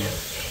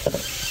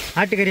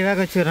 ஆட்டுக்கறி வேக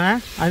வச்சுக்கிறேன்.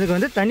 அதுக்கு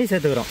வந்து தண்ணி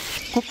சேர்த்துக்கிறோம்.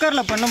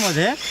 குக்கரில்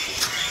பண்ணும்போது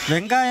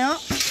வெங்காயம்,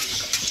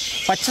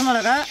 பச்சை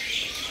மிளகாய்,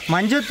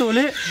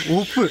 மஞ்சத்தூள்,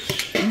 உப்பு,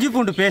 இஞ்சி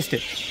பூண்டு பேஸ்ட்டு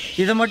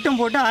இதை மட்டும்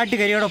போட்டு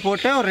ஆட்டுக்கறியோட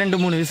போட்டு ஒரு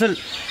 2-3 விசில்.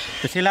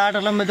 இப்போ சில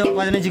ஆட்டெல்லாம்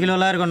 15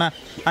 கிலோலாம் இருக்கும்ண்ணா,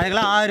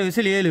 அதுக்கெல்லாம் 6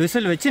 விசில் 7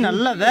 விசில் வச்சு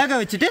நல்லா வேக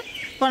வச்சுட்டு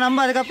இப்போ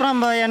நம்ம அதுக்கப்புறம்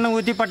நம்ம எண்ணெய்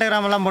ஊற்றி பட்டை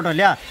கிராமெல்லாம் போட்டோம்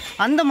இல்லையா,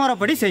 அந்த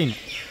முறைப்படி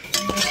செய்யணும்.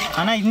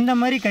 ஆனால் இந்த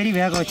மாதிரி கறி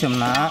வேக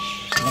வச்சோம்னா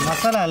இந்த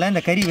மசாலாவில்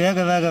இந்த கறி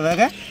வேக வேக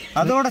வேக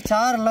அதோட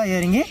சாரெல்லாம்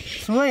இறங்கி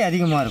சுவை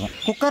அதிகமாக இருக்கும்.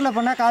 குக்கரில்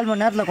பண்ணால் 1/4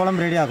 மணி நேரத்தில்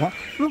குழம்பு ரெடி ஆகும்.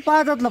 இப்போ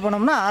பாத்திரத்தில்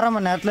பண்ணோம்னா 1/2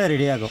 மணி நேரத்தில்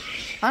ரெடி ஆகும்.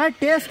 ஆனால்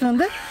டேஸ்ட்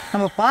வந்து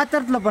நம்ம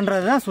பாத்திரத்தில்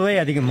பண்ணுறது தான் சுவை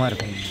அதிகமாக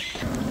இருக்கும்.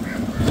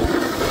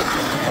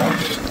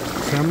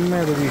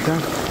 செம்மையாக இருக்குங்க.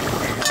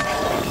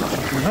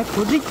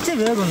 கொதிச்சு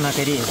வேகும்ண்ணா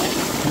கறி.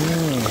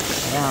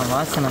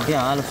 வாசனை அப்படியே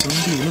ஆளை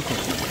சுண்டி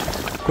இழுக்கும்.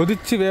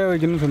 கொதிச்சு வேக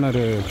வைக்கணும்னு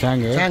சொன்னார்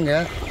சாங்க.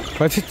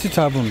 பசிச்சு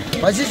சாப்பிடணும்.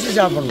 ருசிச்சு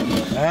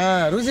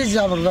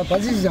சாப்பிட்றதா?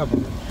 பசிச்சு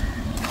சாப்பிடணும்.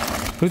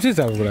 ருசி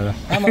சாப்பிடக்கூடாதா?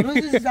 ஆமாம்,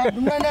 ருசிச்சு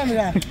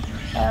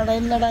சாப்பிட்டோம்னா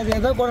என்னடா இது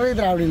ஏதோ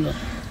குறையுதுரா அப்படின்னு.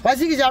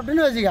 பசிக்கு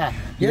சாப்பிட்டுன்னு வச்சுக்கா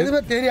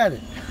எதுவுமே தெரியாது.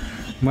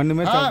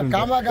 மண்ணுமே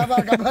காமா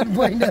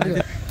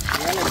போயிட்டு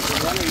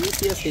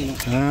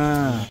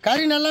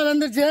கறி நல்லா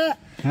வெந்துருச்சு.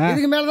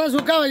 இதுக்கு மேலே தான்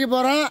சுக்கா வைக்க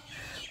போகிறோம்.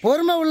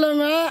 பொறுமை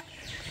உள்ளவங்க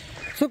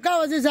சுக்கா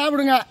வச்சு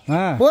சாப்பிடுங்க.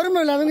 பொறுமை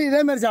இல்லாதவங்க இதே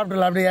மாதிரி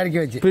சாப்பிடலாம். அப்படியே இறக்கி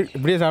வச்சு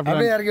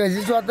அப்படியே இறக்கி வச்சு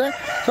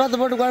சோத்தை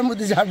போட்டு குழம்பு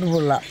ஊற்றி சாப்பிட்டு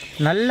போடலாம்.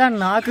 நல்லா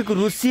நாக்குக்கு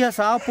ருசியாக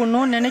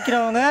சாப்பிட்ணுன்னு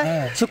நினைக்கிறவங்க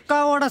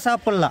சுக்காவோட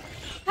சாப்பிட்லாம்.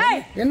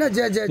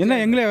 என்ன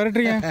எங்களே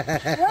விரட்டுறீங்க?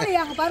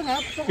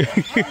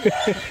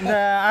 இந்த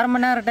 1/2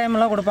 மணி நேரம்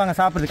டைம்லாம் கொடுப்பாங்க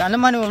சாப்பிட்றதுக்கு. அந்த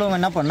மாதிரி உள்ளவங்க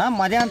என்ன பண்ணால்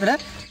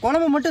மதியானத்தில்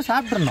குழம்பு மட்டும்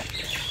சாப்பிட்றணும்.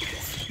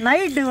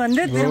 நைட்டு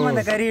வந்து திரும்ப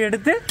அந்த கறி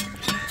எடுத்து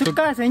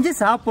சுக்கா செஞ்சு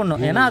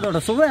சாப்பிட்ணும். ஏன்னா அதோட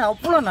சுவை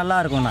அவ்வளோ நல்லா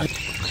இருக்கும். நான்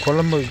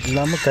குழம்பு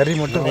இல்லாமல் கறி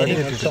மட்டும்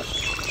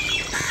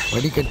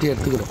வடிகட்டி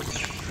எடுத்துக்கிறோம்.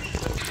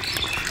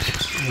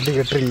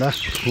 கட்டுறீங்களா?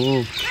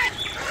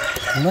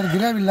 இந்த மாதிரி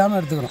கிரேவி இல்லாமல்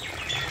எடுத்துக்கிறோம்.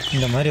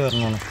 இந்த மாதிரி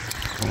வரணும்.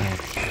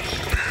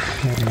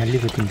 நல்லி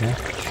பற்றிங்க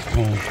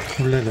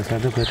உள்ள இருக்க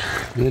சதை பேர்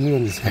வெளியே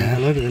வந்துச்சு.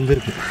 அளவுக்கு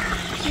வெந்திருக்கு.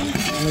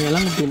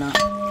 எல்லாம் முட்டினா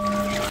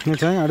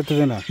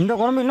அடுத்ததுண்ணா இந்த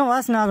குழம்பு இன்னும்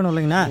வாசனை ஆகணும்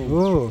இல்லைங்கண்ணா.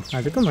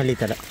 அதுக்கு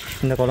மல்லித்தலை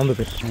இந்த குழம்பு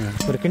பேர்.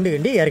 ஒரு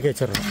கிண்டி இறக்கி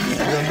வச்சிடறோம்.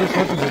 இது வந்து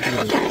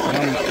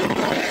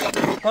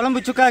குழம்பு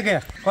சுக்காக்கு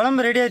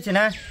குழம்பு ரெடி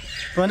ஆச்சுண்ணா.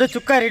 இப்போ வந்து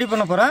சுக்கா ரெடி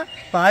பண்ண போகிறோம்.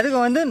 இப்போ அதுக்கு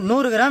வந்து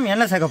 100 கிராம்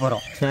எண்ணெய் சேர்க்க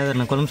போகிறோம்.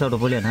 சேகர் குழம்பு சாப்பிட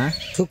போலியாண்ணா?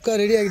 சுக்கா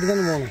ரெடி ஆகிட்டு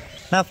தானே போகணும்.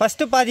 நான்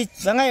ஃபஸ்ட்டு பாதி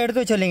வெங்காயம்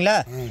எடுத்து வச்சு இல்லைங்களா,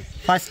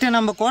 ஃபஸ்ட்டு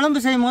நம்ம குழம்பு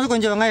செய்யும் போது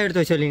கொஞ்சம் வெங்காயம்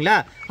எடுத்து வச்சு இல்லைங்களா,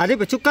 அது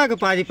இப்போ சுக்காக்கு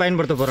பாதி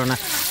பயன்படுத்த போகிறோண்ணா.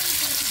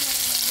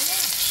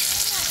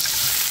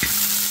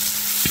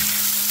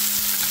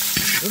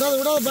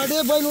 விடாத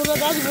பாட்டியே போய் 100 ரூபா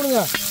காசு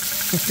போடுங்க.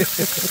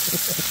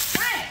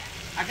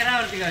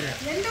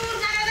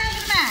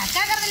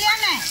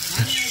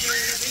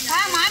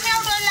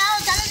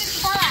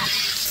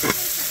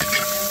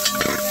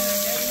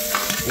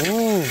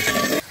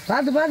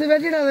 பார்த்து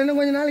வெட்டிடாது. இன்னும்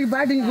கொஞ்சம் நாளைக்கு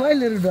பாட்டிங்க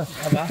கோயில் இருக்கட்டும்.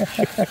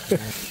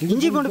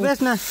 இஞ்சி பூண்டு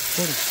பேசுண்ணா.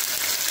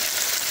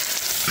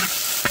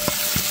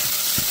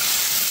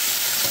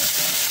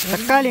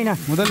 தக்காளிண்ணா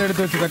முதல்ல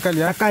எடுத்து வச்சு தக்காளி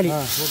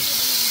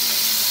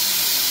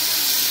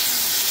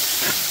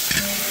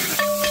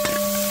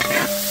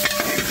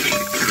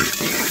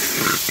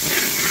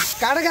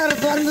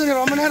கடைக்காரர் திறந்து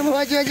ரொம்ப நேரம்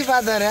வச்சு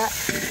பார்த்தாரு.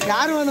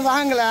 யாரும் வந்து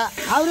வாங்கலை.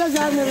 அவரே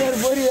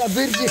சாப்பிட்டு பொரிய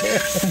பிரிச்சு.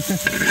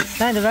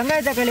 இந்த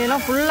வெங்காய தக்காளி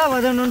எல்லாம் ஃபுல்லாக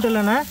வதங்கணுன்ட்டு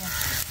இல்லைண்ணா,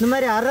 இந்த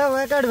மாதிரி 1/2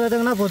 வேக்காடு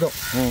வதங்கினா போதும்.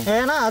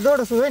 ஏன்னா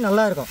அதோட சுவை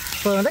நல்லா இருக்கும்.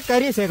 இப்போ வந்து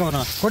கறியை சேர்க்க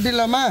வரோம்.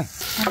 கொட்டிடலாமா?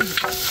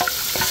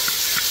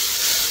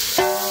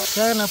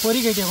 சார் நான் பொறி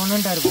கட்டியை கொண்டு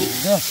வந்துட்டாரு.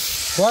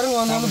 குரங்கு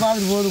வந்து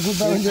பார்த்துட்டு போகுது.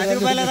 கூப்பிட்டா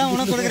அதுக்கு மேலே தான்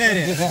உனக்கு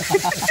கொடுக்குறாரு.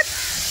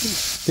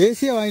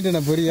 பேசியே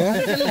வாங்கிட்டேண்ணா பொரிய.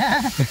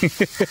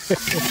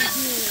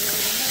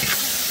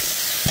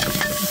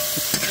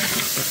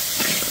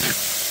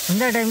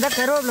 இந்த டைம் தான்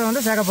கருவேப்பிலை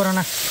வந்து சேர்க்க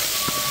போகிறோண்ணா.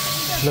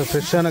 இல்லை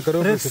ஃப்ரெஷ்ஷான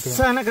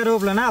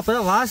கருவேப்பிலைண்ணா. அப்போ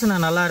தான் வாசனை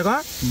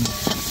நல்லாயிருக்கும்.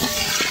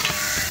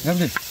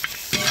 எப்படி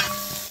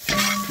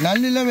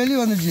நல்ல வெளியே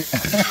வந்துச்சு.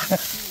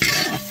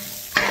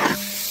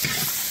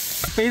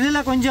 இப்போ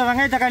இதில் கொஞ்சம்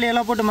வெங்காய தக்காளி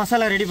எல்லாம் போட்டு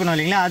மசாலா ரெடி பண்ணோம்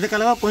இல்லைங்களா,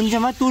 அதுக்களவாக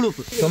கொஞ்சமாக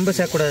தூளுப்பு ரொம்ப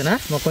சேர்க்கக்கூடாதுன்னா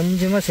நம்ம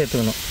கொஞ்சமாக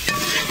சேர்த்துக்கணும்.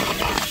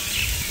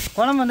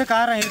 குழம்பு வந்து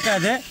காரம்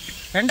இருக்காது.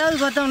 ரெண்டாவது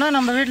பார்த்தோம்னா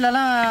நம்ம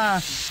வீட்டிலலாம்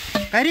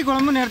கறி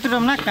குழம்புன்னு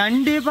எடுத்துட்டோம்னா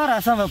கண்டிப்பாக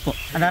ரசம் வைப்போம்.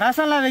 அந்த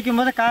ரசம்லாம்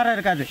வைக்கும்போது காரம்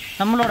இருக்காது.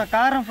 நம்மளோட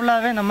காரம்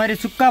ஃபுல்லாகவே இந்த மாதிரி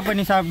சுக்கா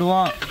பண்ணி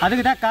சாப்பிடுவோம்.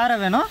 அதுக்கு தான்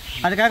காரம் வேணும்.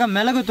 அதுக்காக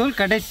மிளகுத்தூள்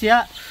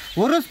கடைசியாக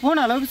 1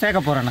 ஸ்பூன் அளவுக்கு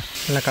சேர்க்க போகிறேண்ணா.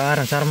 இல்லை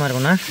காரம் சரமாக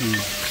இருக்குண்ணா.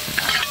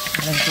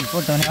 மிளகுத்தூள்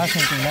போட்டோன்னே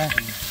வாசம் இருக்குங்களா.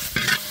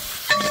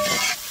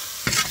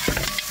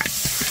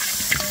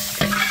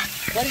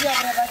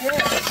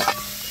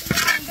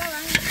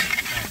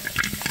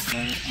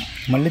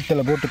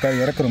 மல்லித்தலை போட்டு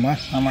காய் இறக்குறோமா?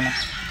 ஆமாண்ணா,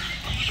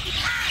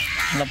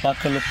 நல்லா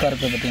பார்க்க லுக்காக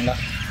இருக்குது பார்த்தீங்களா?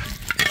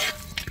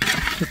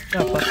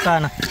 சுக்கா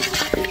பக்காண்ணா.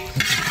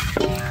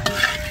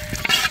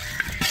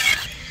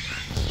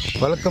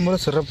 வழக்கம்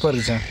போல் சிறப்பாக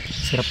இருக்கு சார்.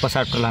 சிறப்பாக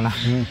சாப்பிட்றலாண்ணா.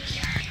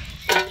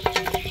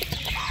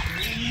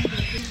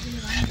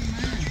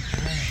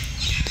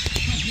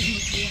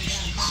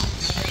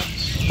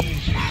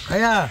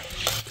 ஐயா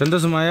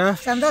சந்தோஷமாயா?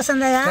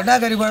 சந்தோஷம் தாயா. கெட்டா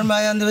கறி குழம்பு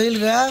ஐயா அந்த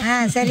வெயிலுக்கு.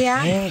 சரியா?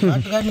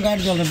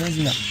 காட்டு சொல்கிறேன்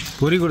பேசுங்க.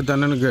 பொறி கொடுத்த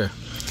அண்ணனுக்கு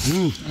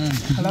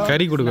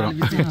கறி கொடுக்குறோம்.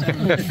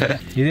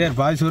 இதே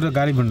பாதி சோறு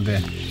காலி பண்ணுது.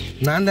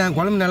 நான் தான்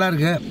குழம்பு நல்லா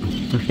இருக்கு.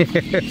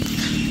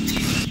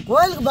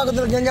 கோயிலுக்கு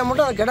பக்கத்தில் செஞ்சால்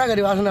மட்டும் கெடா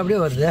கறி வாசனை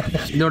அப்படியே வருது.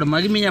 இதோட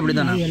மகிமையே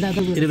அப்படிதானே.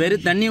 இது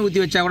வெறும் தண்ணியை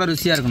ஊற்றி வச்சா கூட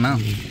ருசியாக இருக்குண்ணா.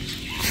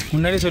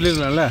 முன்னாடியே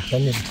சொல்லியிருக்கலாம்ல,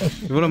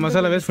 இவ்வளோ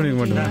மசாலா வேஸ்ட் பண்ணிக்க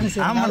மாட்டேன்.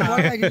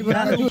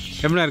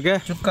 எப்படின்னா இருக்கு?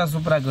 சுக்கா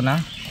சூப்பராக இருக்குண்ணா.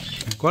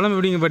 குழம்பு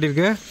எப்படிங்க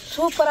பாட்டிருக்கு?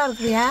 சூப்பரா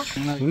இருக்குயா.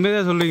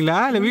 உண்மைதான் சொல்றீங்களா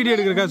இல்லை வீடியோ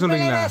எடுக்கிறக்கா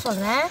சொல்றீங்களா?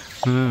 சொல்றேன்.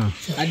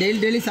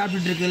 டெய்லி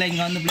சாப்பிட்டுட்டு இருக்குல்ல,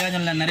 இங்கே வந்து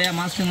பிரயோஜனம் நிறைய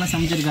மாஸ்டர்லாம்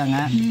சமைச்சிருக்காங்க.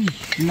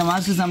 இந்த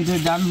மாஸ்டர்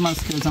சமைச்சது ஜான்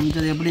மாஸ்டர்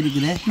சமைச்சது எப்படி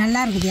இருக்குது? நல்லா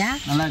இருக்குதியா.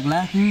 நல்லா இருக்குல்ல?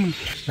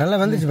 நல்லா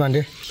வந்துச்சு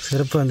பாண்டி.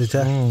 சிறப்பாக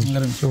வந்துச்சா?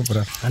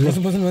 சூப்பராக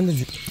பசங்க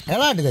வந்துச்சு.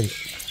 விளாட்டு கறி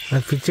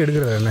பிச்சு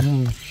எடுக்கிறாரு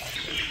அண்ணன்.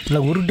 இல்லை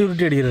உருட்டி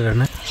உருட்டி அடிக்கிறாரு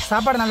அண்ணன்.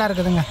 சாப்பாடு நல்லா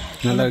இருக்குதுங்க.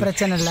 நல்ல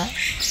பிரச்சனை இல்லை,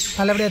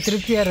 நல்லபடியாக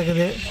திருப்தியாக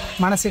இருக்குது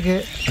மனசுக்கு.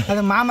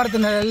 அது மாமரத்து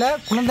நிலையில்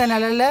குழந்தை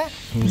நிலையில்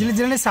ஜிலு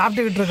ஜிலுன்னு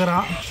சாப்பிட்டுக்கிட்டு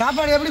இருக்கிறோம்.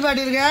 சாப்பாடு எப்படி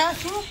பாட்டி இருக்கு?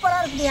 சூப்பரா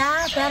இருக்குதியா.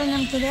 பேரன்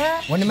நினைச்சது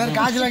ஒன்று மாதிரி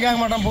காய்ச்சலாம் கேட்க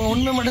மாட்டோம்,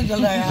 உண்மை மட்டும்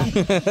சொல்கிறாங்க.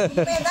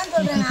 தான்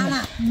சொல்றேன் நானா.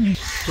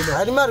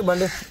 அருமையாக இருக்கு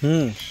பாண்டி.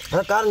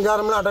 காரம்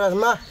சாரம்லாம்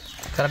அட்டகாசமா,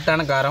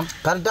 கரெக்டான காரம்,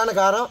 கரெக்டான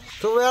காரம்,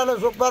 சுவையான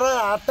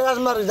சூப்பராக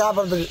அட்டகாசமாக இருக்குது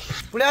சாப்பிட்றதுக்கு.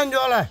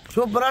 புளியாஞ்சோலை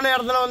சூப்பரான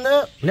இடத்துல வந்து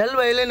நெல்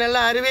வயல் நெல்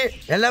அருவி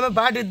எல்லாமே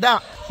பாட்டிட்டு தான்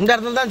இந்த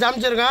இடத்துல தான்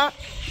சமைச்சிருக்கோம்.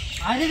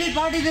 அருவி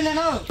பாட்டிட்டு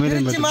இல்லைண்ணா.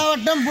 திருச்சி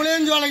மாவட்டம்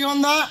புளியஞ்சோலைக்கு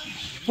வந்தோம்.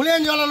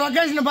 புளியஞ்சோலை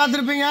லொக்கேஷனை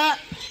பார்த்துருப்பீங்க.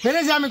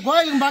 பெரியசாமி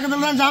கோயிலுக்கு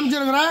பக்கத்தில் தான்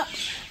சமைச்சிருக்கிறோம்.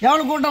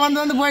 எவ்வளோ கூட்டம்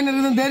வந்து போயின்னு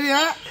இருக்குதுன்னு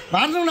தெரியும்.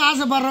 வரணும்னு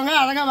ஆசைப்படுறவங்க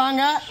அழகாக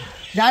வாங்க,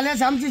 ஜாலியாக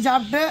சமைச்சு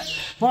சாப்பிட்டு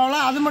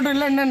போகலாம். அது மட்டும்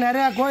இல்லை, இன்னும்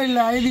நிறையா கோயில்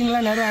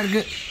ஐதீங்கெலாம் நிறையா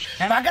இருக்குது.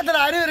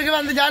 பக்கத்தில் அருவி இருக்குது,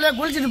 வந்து ஜாலியாக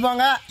குளிச்சுட்டு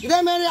போங்க.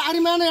 இதேமாரி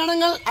அருமையான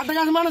இடங்கள்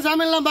அட்டகாசமான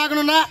சமையல்லாம்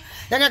பார்க்கணுன்னா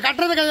எங்கள்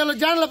கட்டுறது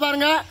கையில் சேனலில்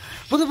பாருங்கள்.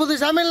 புது புது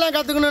சமையல்லாம்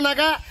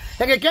கற்றுக்கணுன்னாக்கா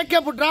எங்கள் கேகே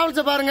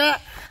ட்ராவல்ஸை பாருங்கள்.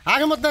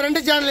 ஆக மொத்தம் 2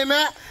 சேனலையுமே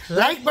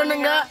லைக்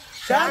பண்ணுங்கள்,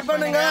 ஷேர்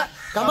பண்ணுங்கள்,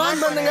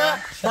 கமெண்ட் பண்ணுங்கள்,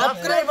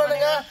 சப்ஸ்கிரைப்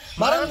பண்ணுங்கள்,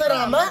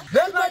 மறந்துடாம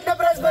பெல் பட்டனை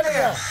பிரஸ்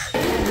பண்ணுங்கள்.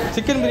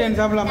 சிக்கன் பிரியாணி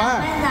சாப்பிடலாமா?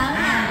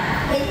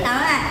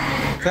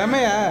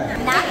 செமையா?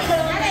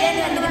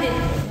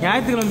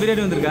 ஞாயிற்றுக்கிழமை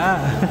பிரியாணி வந்திருக்கா?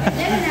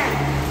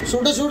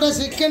 சுட சுட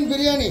சிக்கன்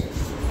பிரியாணி,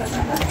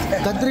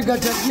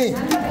 கத்திரிக்காய் சட்னி,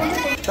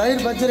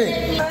 தயிர் பச்சடி,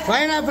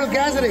 பைனாப்பிள்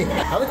கேசரி,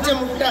 அவிச்ச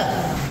முட்டை,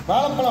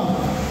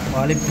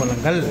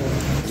 வாழைப்பழங்கள்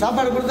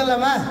சாப்பாடு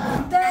கொடுத்துடலாமா?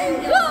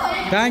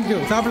 தேங்க்யூ.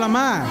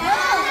 சாப்பிடலாமா?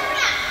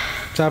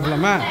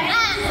 சாப்பிடலாமா?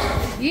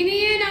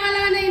 இனிய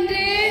நாளான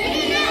இன்று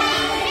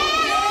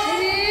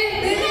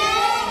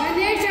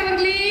கணேஷ்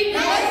அவர்களின்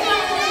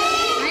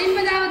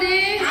 50வது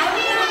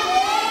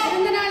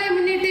பிறந்த நாளை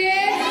முன்னிட்டு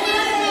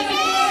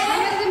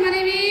அவரது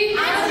மனைவி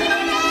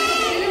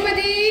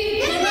திருமதி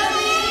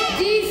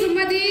ஜி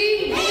சுமதி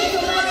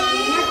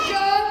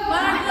மற்றும்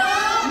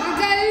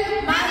மகள்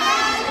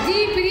ஜி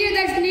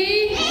பிரியதர்ஷினி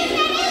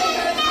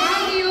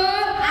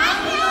ஆகியோர்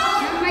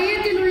நம்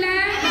மையத்தில் உள்ள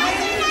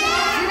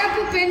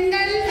சிறப்பு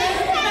பெண்கள்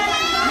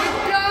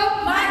மற்றும்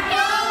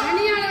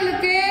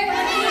பணியாளர்களுக்கு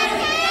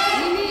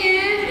இனிய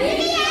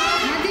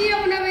மதிய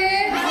உணவு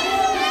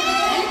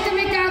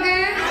அளித்தமைக்காக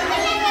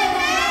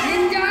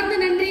நெஞ்சார்ந்த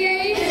நன்றியை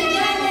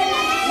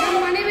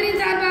நம்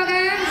அனைவரின் சார்பாக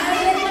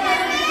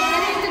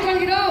தெரிவித்துக்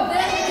கொள்கிறோம்.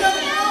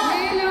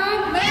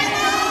 மேலும்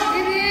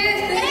திரு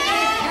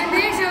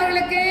கணேஷ்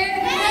அவர்களுக்கு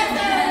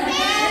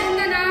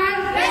பிறந்த நாள்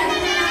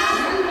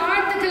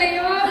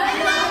நல்வாழ்த்துக்களையும்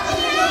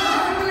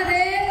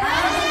அவர்களது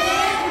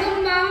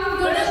குடும்பம்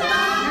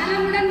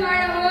நலமுடன்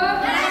வாழவோ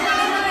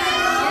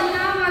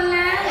எல்லாம் வல்ல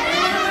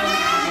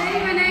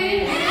இறைவனை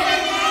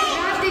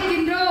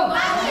பிரார்த்திக்கின்றோம்.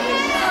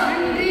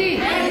 நன்றி.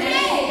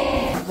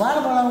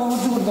 வாழைப்பழம்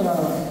ஊற்றி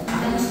கொடுத்துடலாம்.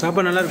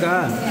 சாப்பாடு நல்லா இருக்கா?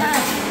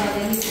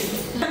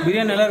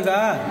 பிரியாணி நல்லா இருக்கா?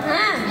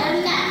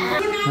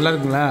 நல்லா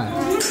இருக்குங்களா?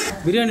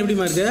 பிரியாணி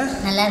எப்படிமா இருக்கு?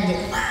 நல்லா இருக்கு.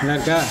 நல்லா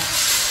இருக்கா?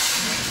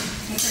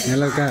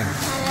 நல்லா இருக்கா?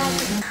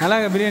 நல்லா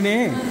இருக்கா பிரியாணி?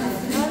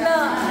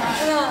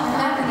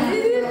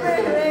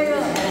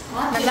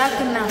 நல்லா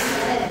இருக்குண்ணா.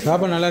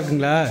 சாப்பாடு நல்லா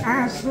இருக்குங்களா?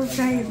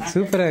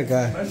 சூப்பராக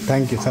இருக்கா?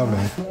 தேங்க்யூ.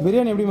 சாப்பிடுங்க.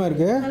 பிரியாணி எப்படிமா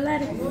இருக்கு?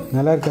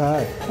 நல்லா இருக்கா?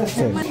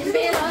 சரி.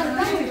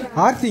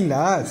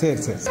 ஆர்த்திங்களா? சரி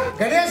சரி.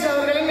 கணேஷ்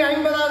அவர்களின்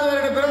 50வது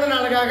வருட பிறந்த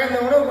நாளுக்காக இந்த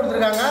உணவு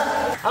கொடுத்துருக்காங்க.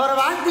 அவரை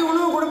வாழ்த்தி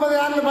உணவு கொடுப்பது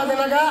யாருன்னு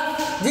பார்த்தீங்கன்னாக்கா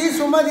ஜி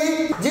சுமதி,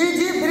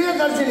 ஜி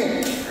பிரியதர்ஷினி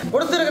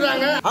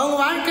கொடுத்துருக்குறாங்க. அவங்க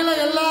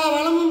வாழ்க்கையில் எல்லா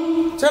வளமும்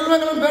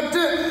செல்வங்களும்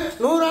பெற்று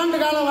 100 ஆண்டு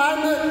காலம்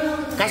வாழ்ந்து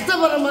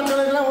கஷ்டப்படுற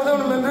மக்களுக்கெல்லாம்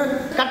உதவணும் என்று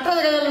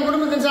கட்டுறது கையில்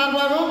குடும்பத்தின்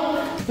சார்பாகவும்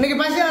இன்னைக்கு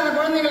பசியாத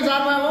குழந்தைகள்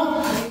சார்பாகவும்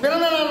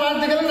பிறந்த நாள்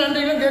வாழ்த்துக்களும்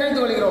நன்றிகளும்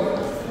தெரிவித்துக் கொள்கிறோம்.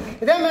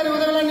 இதே மாதிரி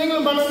உதவியெல்லாம்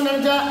நீங்களும் பண்ணணும்னு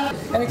நினைச்சா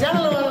எங்கள்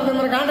சேனலில் வர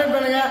நம்பரை கான்டாக்ட்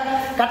பண்ணுங்க.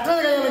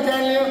 கட்டுறது கையால்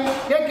சேனலையும்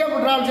கேட்க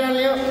புட்ரால்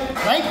சேனலையும்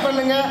லைக்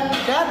பண்ணுங்க,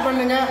 ஷேர்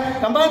பண்ணுங்க,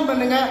 கமெண்ட்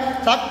பண்ணுங்க,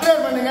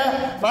 சப்ஸ்கிரைப் பண்ணுங்க.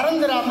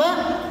 மறந்துடாம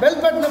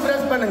பெல் பட்டனை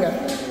பிரஸ் பண்ணுங்க.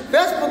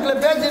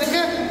 ஃபேஸ்புக்கில் பேஜ்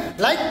இருக்கு,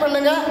 லைக்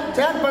பண்ணுங்க,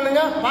 ஷேர்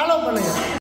பண்ணுங்க, ஃபாலோ பண்ணுங்க.